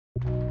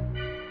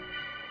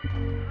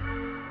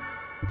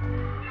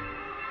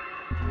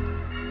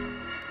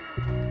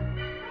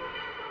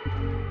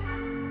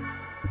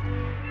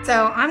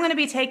So I'm going to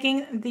be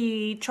taking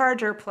the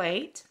charger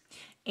plate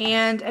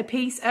and a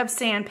piece of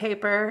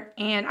sandpaper,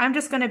 and I'm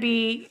just going to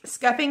be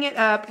scuffing it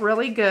up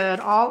really good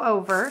all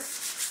over.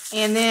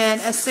 And then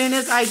as soon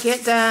as I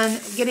get done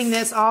getting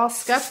this all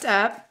scuffed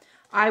up,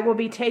 I will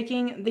be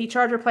taking the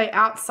charger plate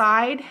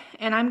outside,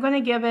 and I'm going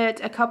to give it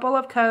a couple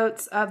of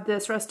coats of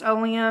this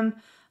Rust-Oleum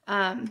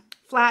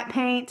flat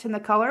paint in the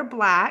color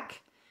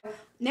black.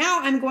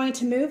 Now I'm going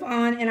to move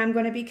on, and I'm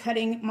going to be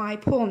cutting my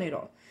pool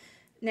noodle.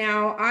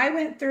 Now I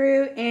went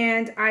through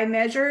and I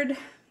measured,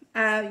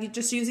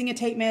 just using a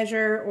tape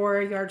measure or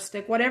a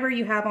yardstick, whatever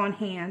you have on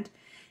hand.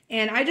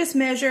 And I just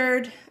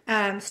measured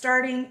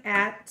starting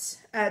at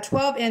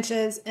 12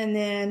 inches, and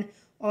then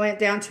I went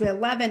down to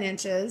 11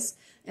 inches,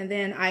 and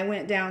then I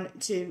went down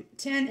to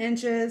 10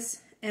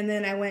 inches, and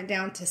then I went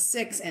down to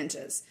 6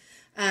 inches.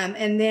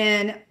 And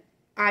then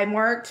I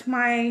marked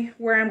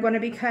where I'm going to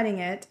be cutting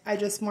it. I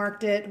just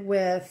marked it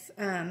with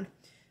a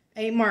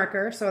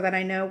marker so that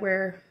I know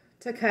where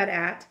to cut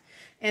at.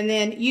 And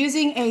then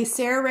using a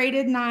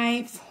serrated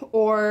knife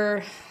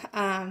or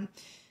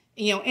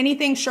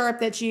anything sharp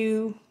that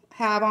you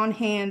have on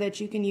hand that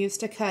you can use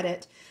to cut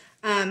it.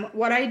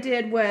 What I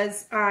did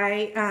was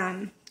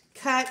I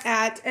cut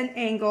at an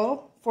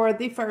angle for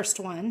the first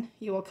one.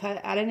 You will cut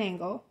at an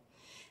angle.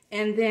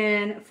 And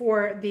then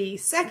for the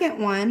second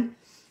one,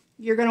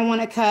 you're going to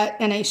want to cut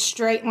in a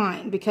straight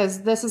line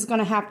because this is going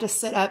to have to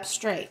sit up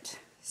straight.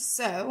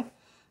 So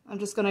I'm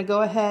just going to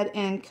go ahead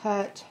and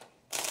cut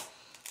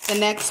the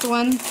next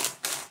one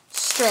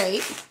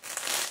straight.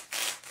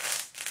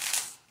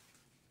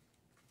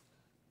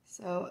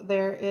 So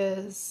there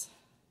is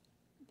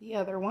the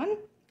other one.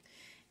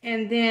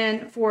 And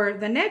then for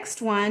the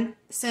next one,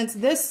 since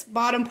this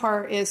bottom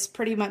part is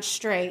pretty much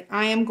straight,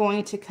 I am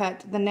going to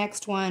cut the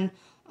next one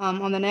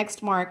on the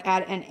next mark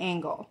at an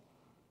angle.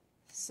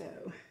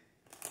 So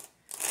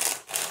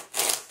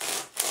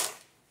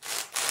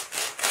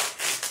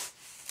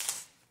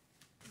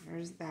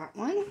there's that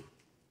one.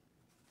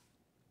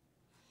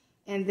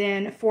 And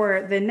then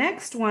for the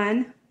next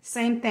one,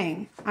 same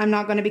thing. I'm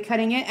not going to be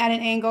cutting it at an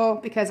angle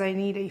because I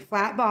need a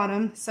flat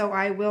bottom, so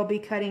I will be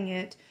cutting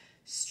it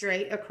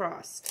straight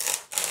across.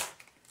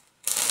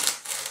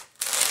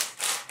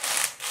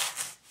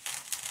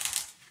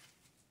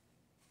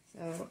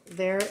 So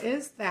there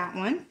is that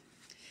one.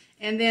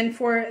 And then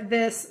for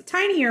this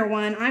tinier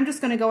one, I'm just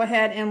going to go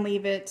ahead and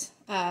leave it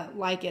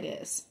like it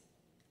is.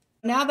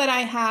 Now that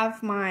I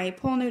have my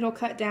pool noodle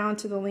cut down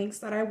to the lengths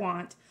that I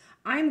want,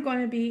 I'm going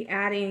to be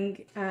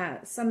adding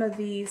some of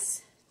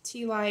these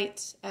tea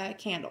light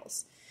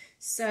candles.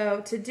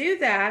 So to do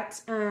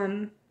that,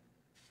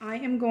 I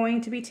am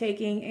going to be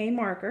taking a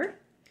marker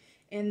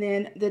and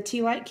then the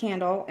tea light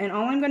candle, and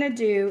all I'm going to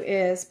do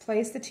is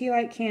place the tea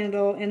light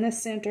candle in the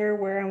center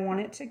where I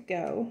want it to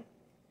go.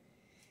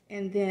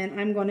 And then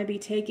I'm going to be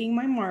taking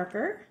my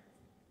marker,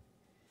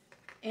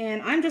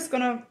 and I'm just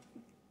going to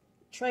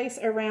trace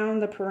around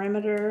the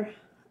perimeter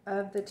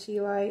of the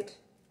tea light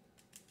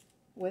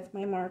with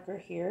my marker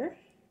here.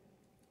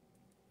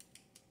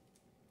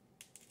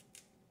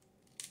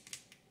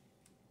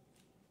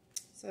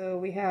 So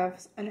we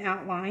have an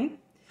outline.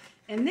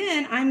 And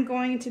then I'm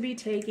going to be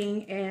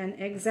taking an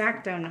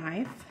exacto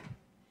knife,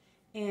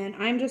 and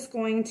I'm just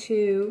going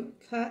to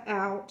cut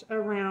out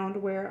around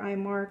where I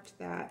marked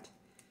that.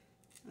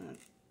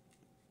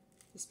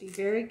 Just be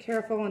very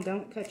careful and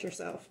don't cut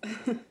yourself.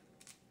 And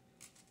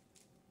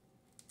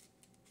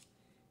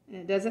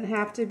it doesn't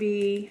have to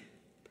be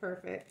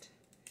perfect.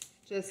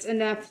 Just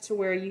enough to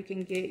where you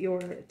can get your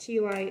tea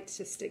light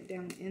to stick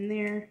down in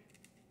there.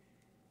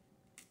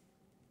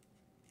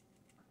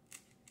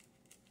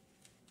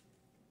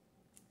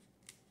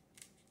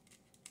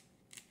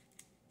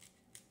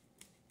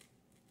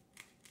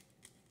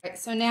 Right,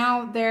 so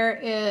now there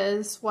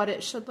is what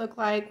it should look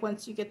like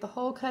once you get the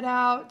hole cut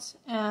out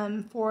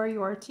for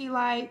your tea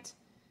light.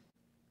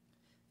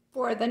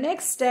 For the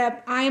next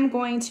step, I am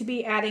going to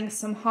be adding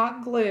some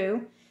hot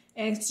glue,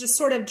 and it's just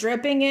sort of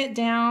dripping it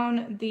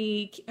down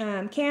the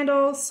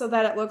candles so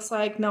that it looks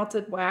like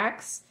melted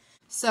wax.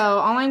 So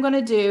all I'm going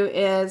to do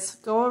is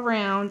go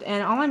around,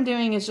 and all I'm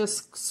doing is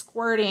just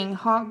squirting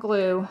hot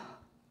glue,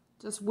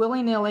 just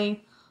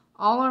willy-nilly,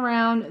 all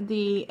around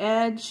the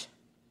edge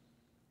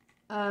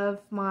of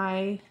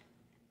my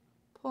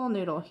pool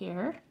noodle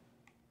here.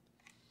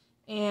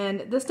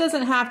 And this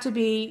doesn't have to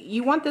be,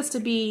 you want this to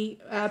be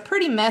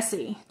pretty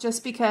messy,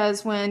 just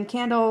because when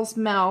candles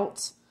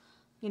melt,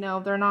 you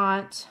know, they're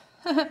not,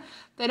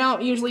 they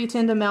don't usually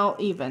tend to melt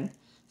even.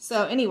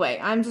 So anyway,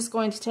 I'm just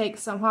going to take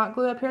some hot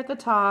glue up here at the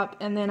top,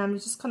 and then I'm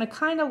just going to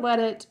kind of let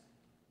it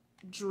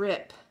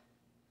drip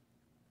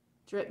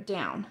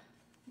down.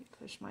 Let me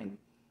push my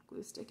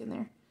glue stick in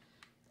there.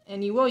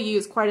 And you will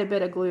use quite a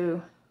bit of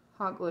glue,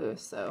 hot glue,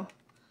 so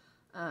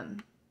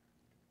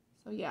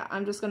yeah,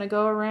 I'm just going to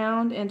go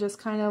around and just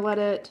kind of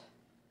let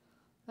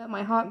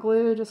my hot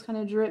glue just kind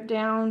of drip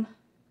down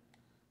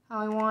how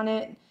I want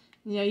it.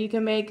 You know, you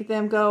can make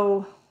them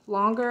go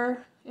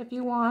longer if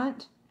you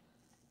want.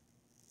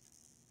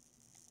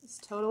 It's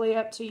totally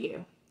up to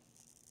you.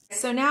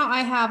 So now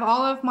I have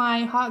all of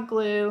my hot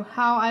glue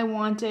how I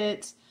want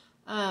it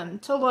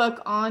to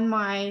look on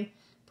my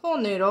pool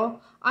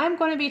noodle. I'm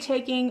going to be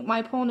taking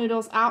my pool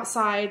noodles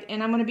outside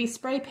and I'm going to be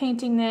spray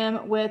painting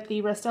them with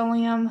the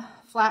Rust-Oleum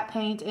flat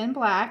paint in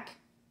black.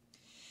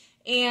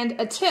 And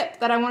a tip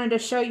that I wanted to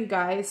show you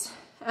guys.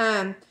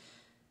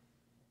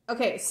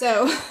 Okay,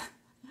 so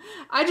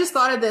I just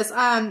thought of this.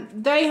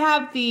 They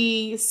have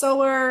the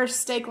solar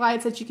stake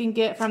lights that you can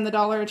get from the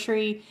Dollar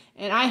Tree,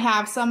 and I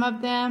have some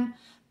of them.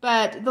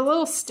 But the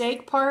little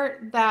stake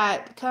part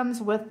that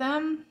comes with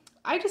them,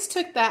 I just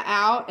took that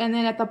out, and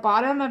then at the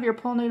bottom of your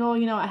pool noodle,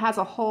 you know, it has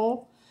a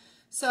hole.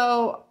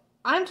 So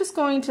I'm just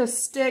going to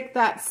stick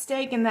that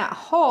stake in that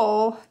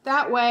hole.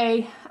 That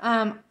way,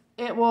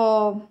 it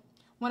will,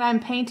 when I'm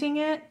painting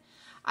it,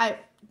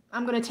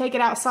 I'm going to take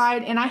it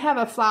outside, and I have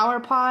a flower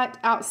pot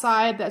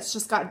outside that's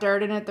just got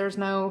dirt in it. There's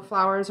no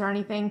flowers or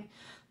anything.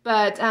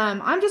 But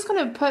I'm just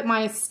going to put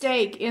my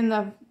stake in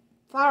the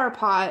flower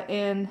pot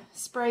and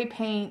spray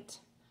paint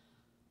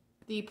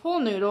the pool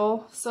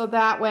noodle so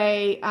that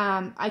way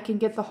I can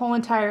get the whole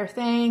entire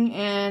thing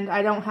and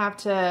I don't have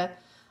to,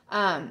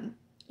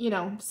 you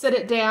know, sit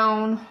it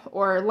down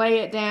or lay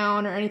it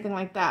down or anything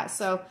like that.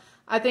 So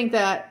I think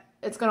that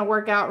it's going to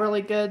work out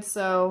really good.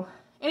 So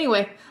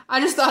anyway, I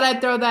just thought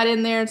I'd throw that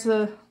in there. It's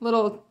a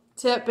little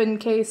tip in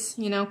case,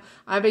 you know,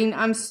 I mean,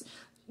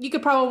 you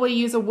could probably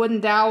use a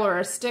wooden dowel or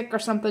a stick or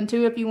something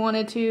too if you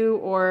wanted to,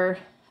 or,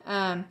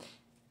 I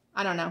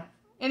don't know.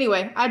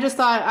 Anyway, I just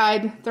thought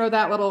I'd throw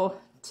that little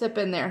tip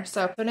in there.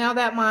 So now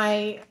that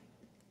my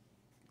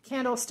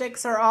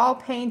candlesticks are all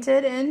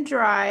painted and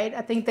dried,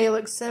 I think they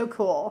look so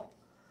cool.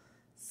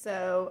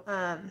 So,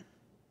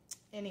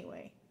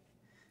 anyway.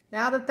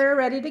 Now that they're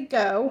ready to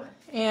go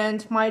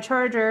and my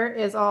charger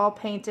is all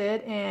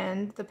painted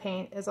and the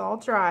paint is all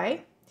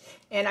dry,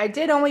 and I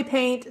did only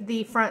paint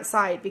the front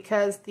side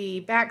because the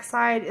back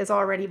side is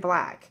already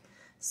black.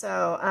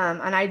 So,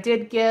 and I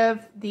did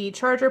give the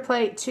charger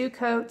plate 2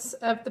 coats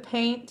of the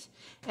paint,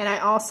 and I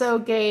also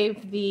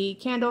gave the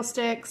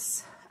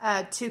candlesticks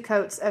 2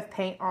 coats of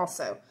paint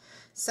also.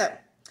 So,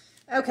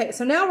 okay,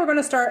 so now we're going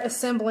to start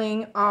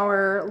assembling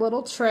our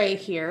little tray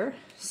here.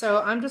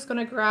 So I'm just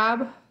going to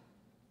grab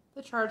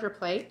the charger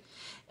plate,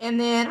 and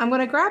then I'm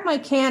going to grab my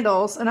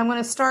candles, and I'm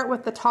going to start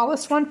with the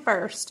tallest one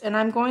first, and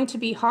I'm going to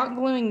be hot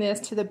gluing this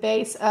to the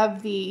base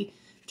of the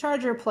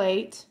charger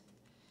plate,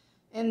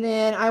 and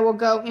then I will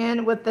go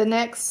in with the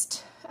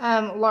next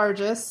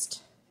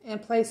largest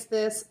and place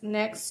this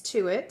next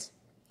to it,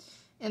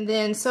 and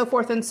then so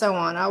forth and so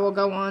on. I will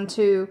go on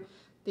to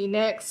the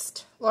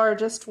next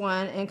largest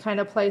one and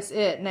kind of place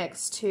it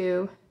next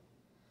to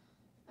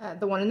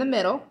the one in the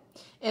middle,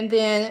 and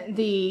then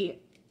the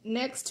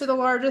next to the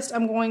largest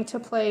I'm going to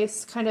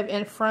place kind of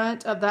in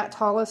front of that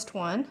tallest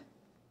one,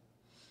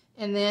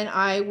 and then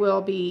I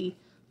will be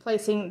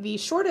placing the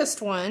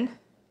shortest one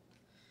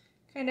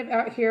kind of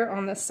out here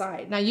on the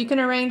side. Now you can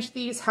arrange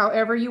these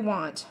however you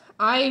want.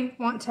 I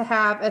want to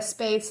have a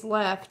space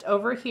left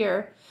over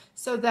here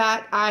so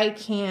that I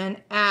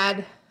can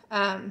add,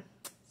 I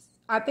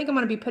think I'm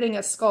going to be putting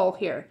a skull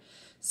here.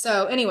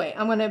 So anyway,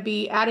 I'm going to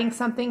be adding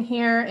something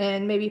here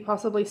and maybe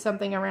possibly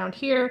something around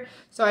here.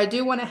 So I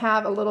do want to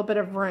have a little bit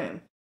of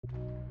room.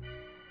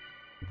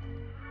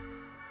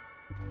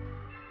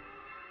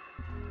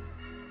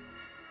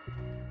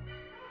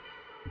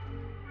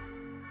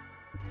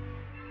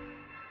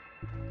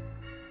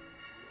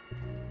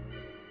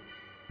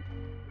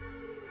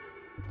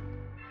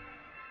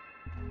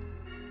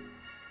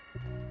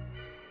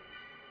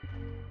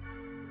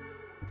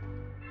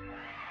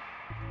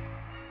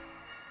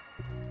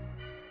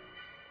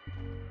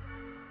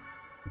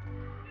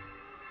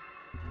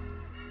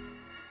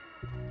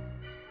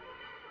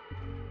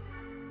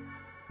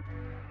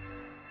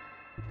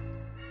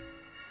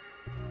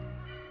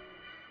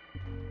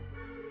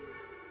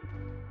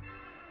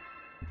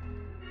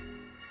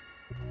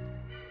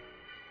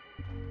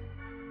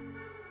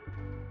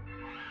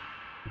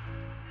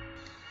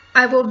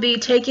 I will be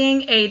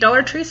taking a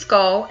Dollar Tree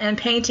skull and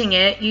painting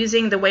it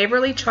using the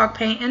Waverly chalk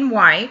paint in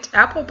white,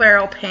 apple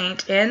barrel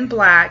paint in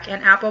black,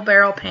 and apple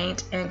barrel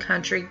paint in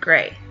country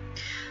gray.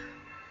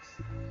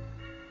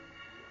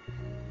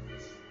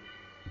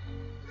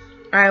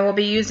 I will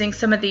be using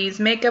some of these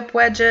makeup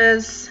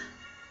wedges,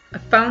 a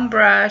foam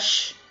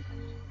brush,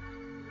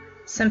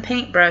 some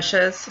paint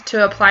brushes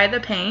to apply the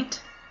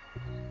paint.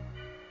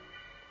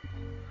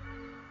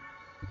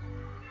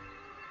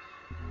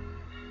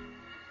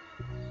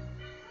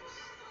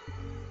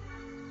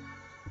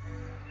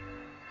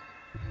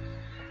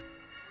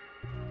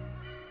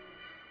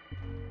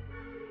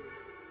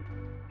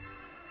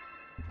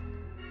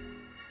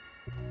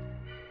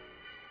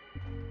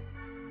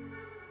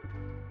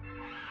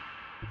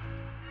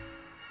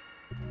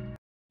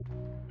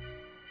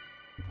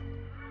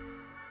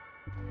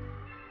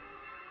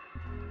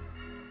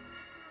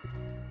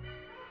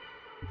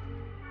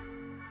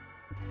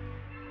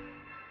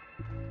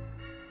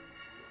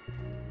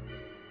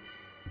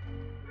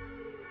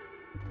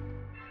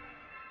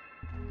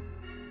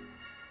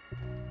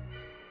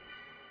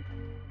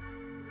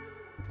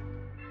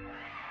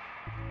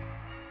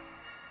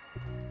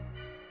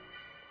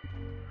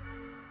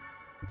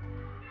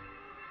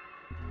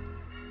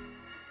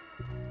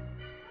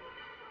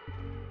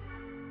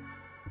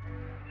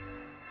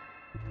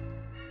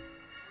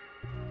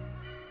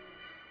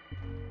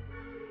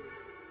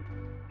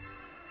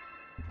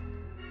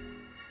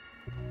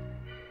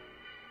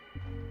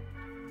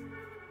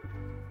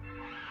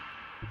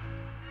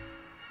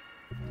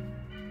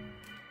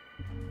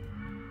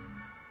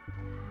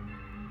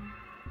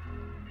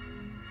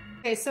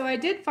 Okay, so I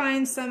did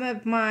find some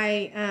of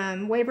my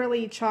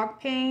Waverly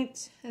chalk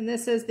paint, and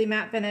this is the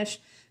matte finish,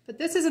 but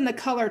this is in the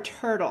color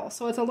Turtle,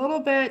 so it's a little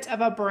bit of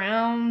a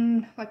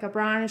brown, like a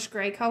brownish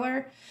gray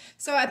color.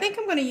 So I think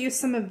I'm going to use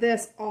some of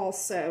this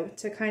also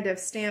to kind of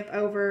stamp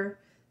over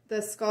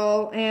the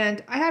skull,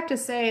 and I have to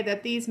say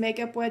that these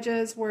makeup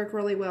wedges work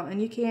really well,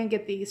 and you can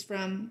get these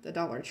from the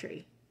Dollar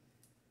Tree.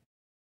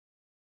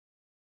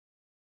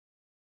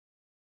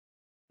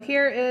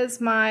 Here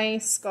is my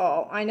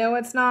skull. I know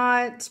it's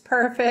not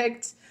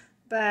perfect,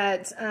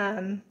 but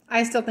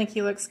I still think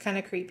he looks kind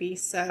of creepy,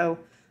 so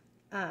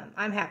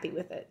I'm happy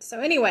with it. So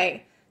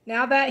anyway,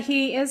 now that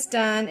he is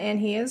done and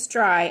he is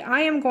dry,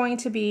 I am going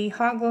to be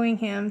hot gluing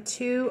him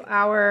to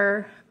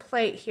our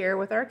plate here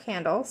with our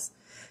candles.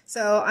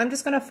 So I'm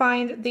just going to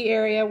find the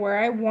area where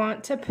I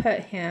want to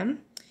put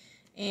him,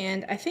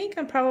 and I think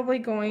I'm probably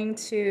going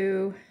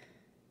to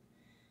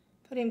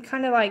put him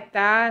kind of like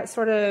that,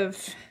 sort of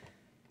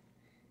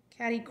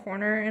catty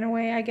corner in a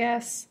way, I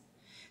guess.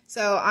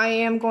 So I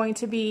am going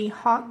to be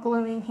hot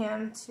gluing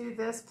him to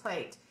this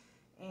plate,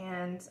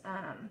 and so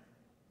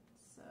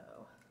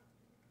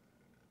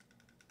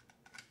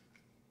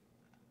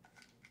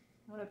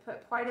I'm going to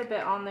put quite a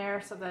bit on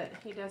there so that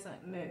he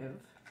doesn't move.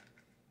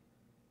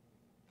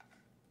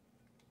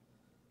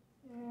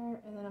 There,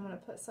 and then I'm going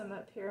to put some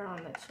up here on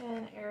the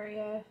chin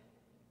area.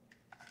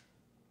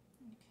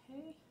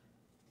 Okay.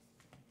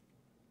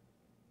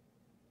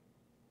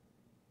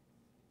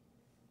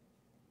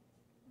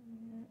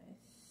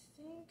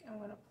 I'm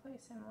going to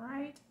place him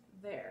right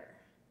there.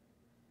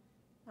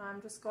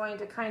 I'm just going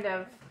to kind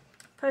of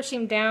push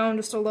him down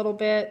just a little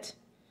bit.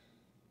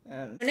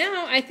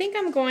 Now I think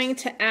I'm going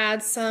to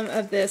add some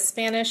of this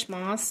Spanish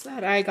moss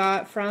that I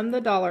got from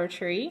the Dollar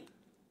Tree.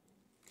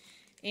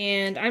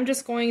 And I'm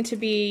just going to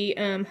be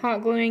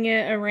hot gluing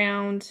it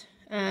around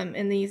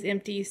in these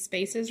empty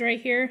spaces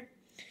right here.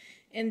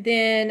 And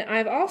then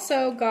I've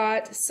also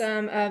got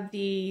some of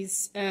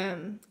these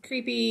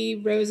creepy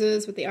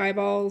roses with the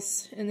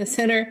eyeballs in the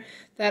center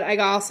that I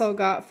also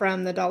got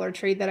from the Dollar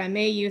Tree that I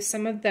may use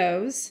some of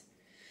those.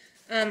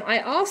 I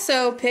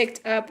also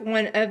picked up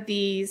one of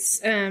these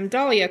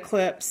dahlia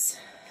clips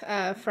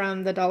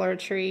from the Dollar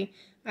Tree.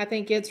 I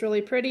think it's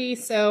really pretty,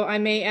 so I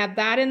may add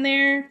that in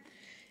there.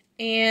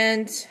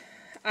 And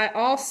I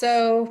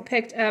also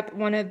picked up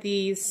one of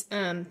these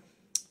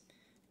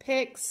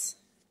picks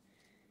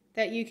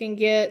that you can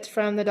get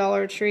from the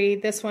Dollar Tree.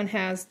 This one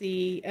has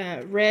the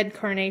red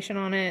carnation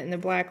on it and the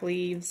black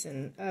leaves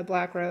and a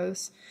black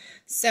rose.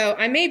 So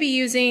I may be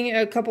using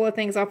a couple of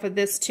things off of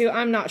this too.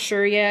 I'm not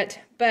sure yet,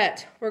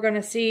 but we're going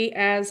to see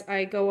as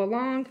I go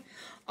along.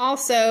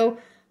 Also,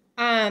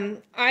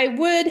 I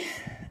would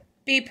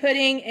be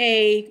putting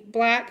a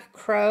black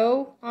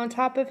crow on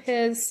top of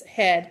his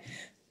head.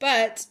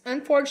 But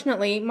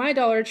unfortunately, my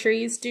Dollar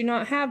Trees do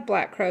not have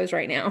black crows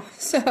right now.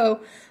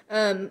 So,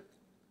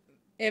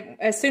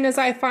 as soon as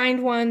I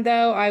find one,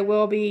 though, I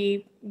will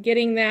be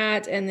getting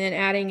that and then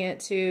adding it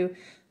to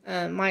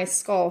my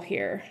skull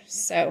here.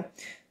 So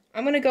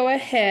I'm going to go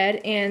ahead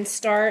and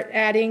start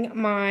adding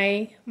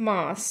my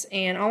moss.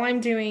 And all I'm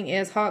doing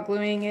is hot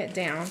gluing it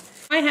down.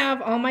 I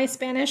have all my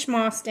Spanish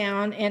moss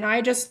down, and I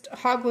just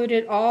hot glued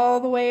it all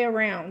the way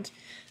around.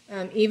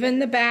 Even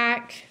the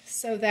back,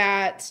 so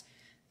that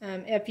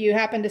if you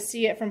happen to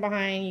see it from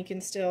behind, you can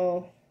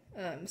still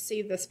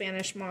see the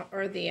Spanish moss,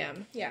 or the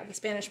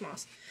Spanish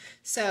moss.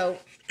 So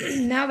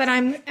now that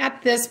I'm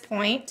at this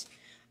point,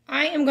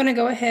 I am going to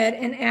go ahead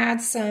and add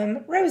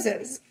some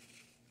roses.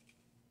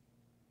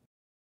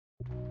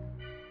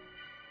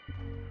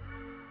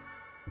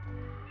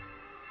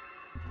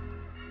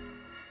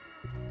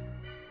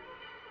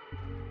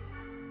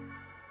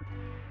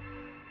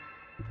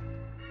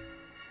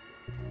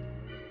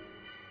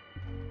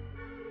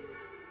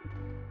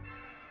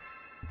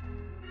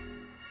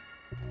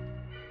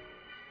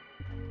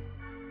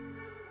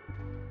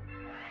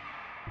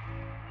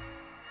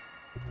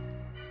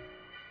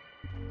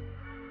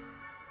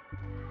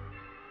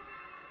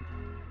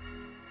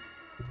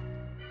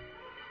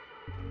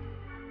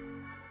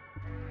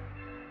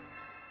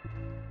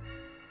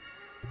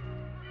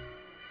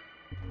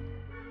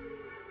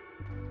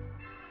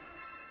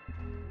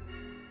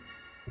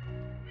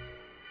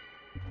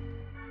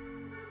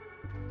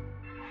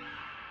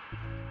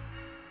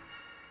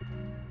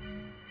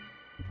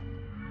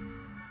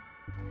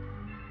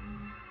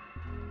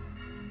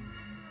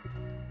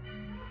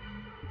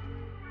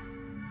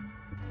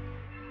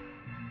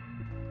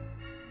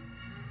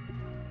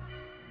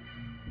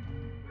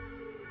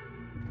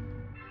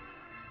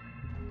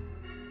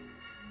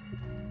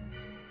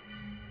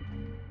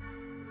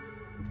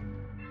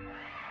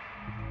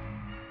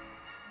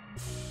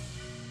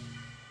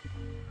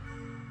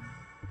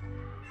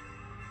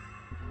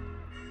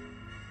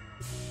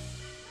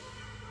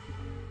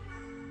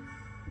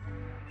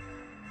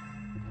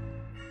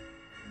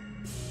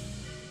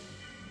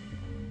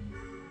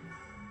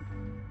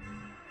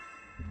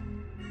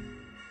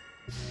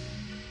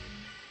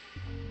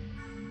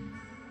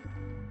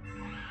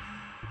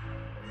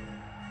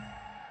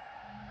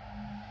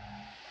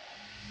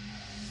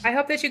 I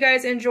hope that you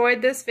guys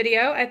enjoyed this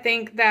video. I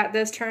think that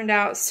this turned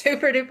out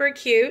super duper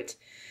cute.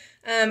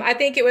 I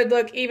think it would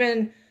look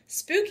even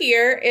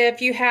spookier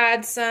if you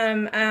had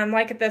some,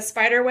 like the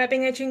spider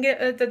webbing that you can get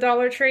at the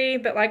Dollar Tree.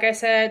 But like I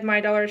said,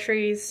 my Dollar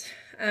Trees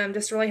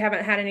just really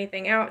haven't had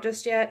anything out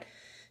just yet.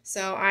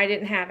 So I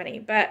didn't have any.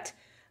 But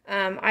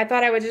I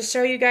thought I would just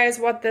show you guys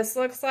what this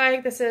looks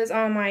like. This is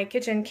on my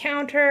kitchen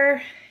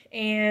counter.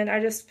 And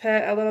I just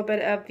put a little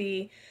bit of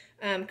the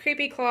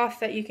creepy cloth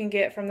that you can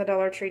get from the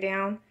Dollar Tree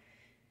down.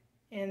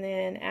 And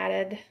then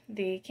added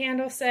the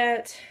candle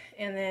set.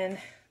 And then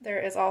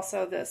there is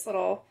also this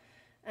little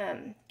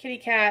kitty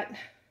cat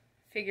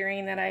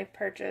figurine that I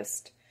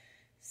purchased.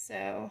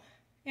 So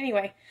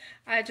anyway,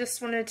 I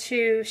just wanted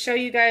to show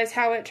you guys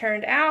how it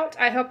turned out.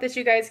 I hope that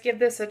you guys give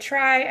this a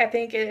try. I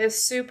think it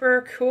is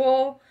super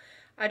cool.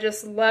 I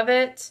just love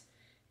it.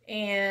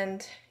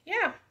 And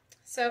yeah,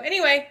 so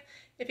anyway,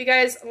 if you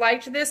guys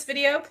liked this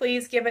video,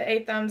 please give it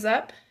a thumbs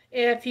up.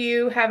 If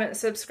you haven't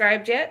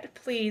subscribed yet,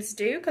 please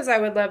do, because I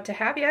would love to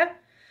have you.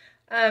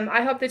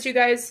 I hope that you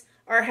guys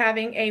are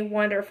having a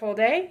wonderful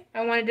day.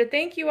 I wanted to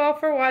thank you all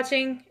for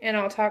watching, and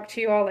I'll talk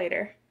to you all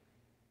later.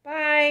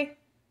 Bye!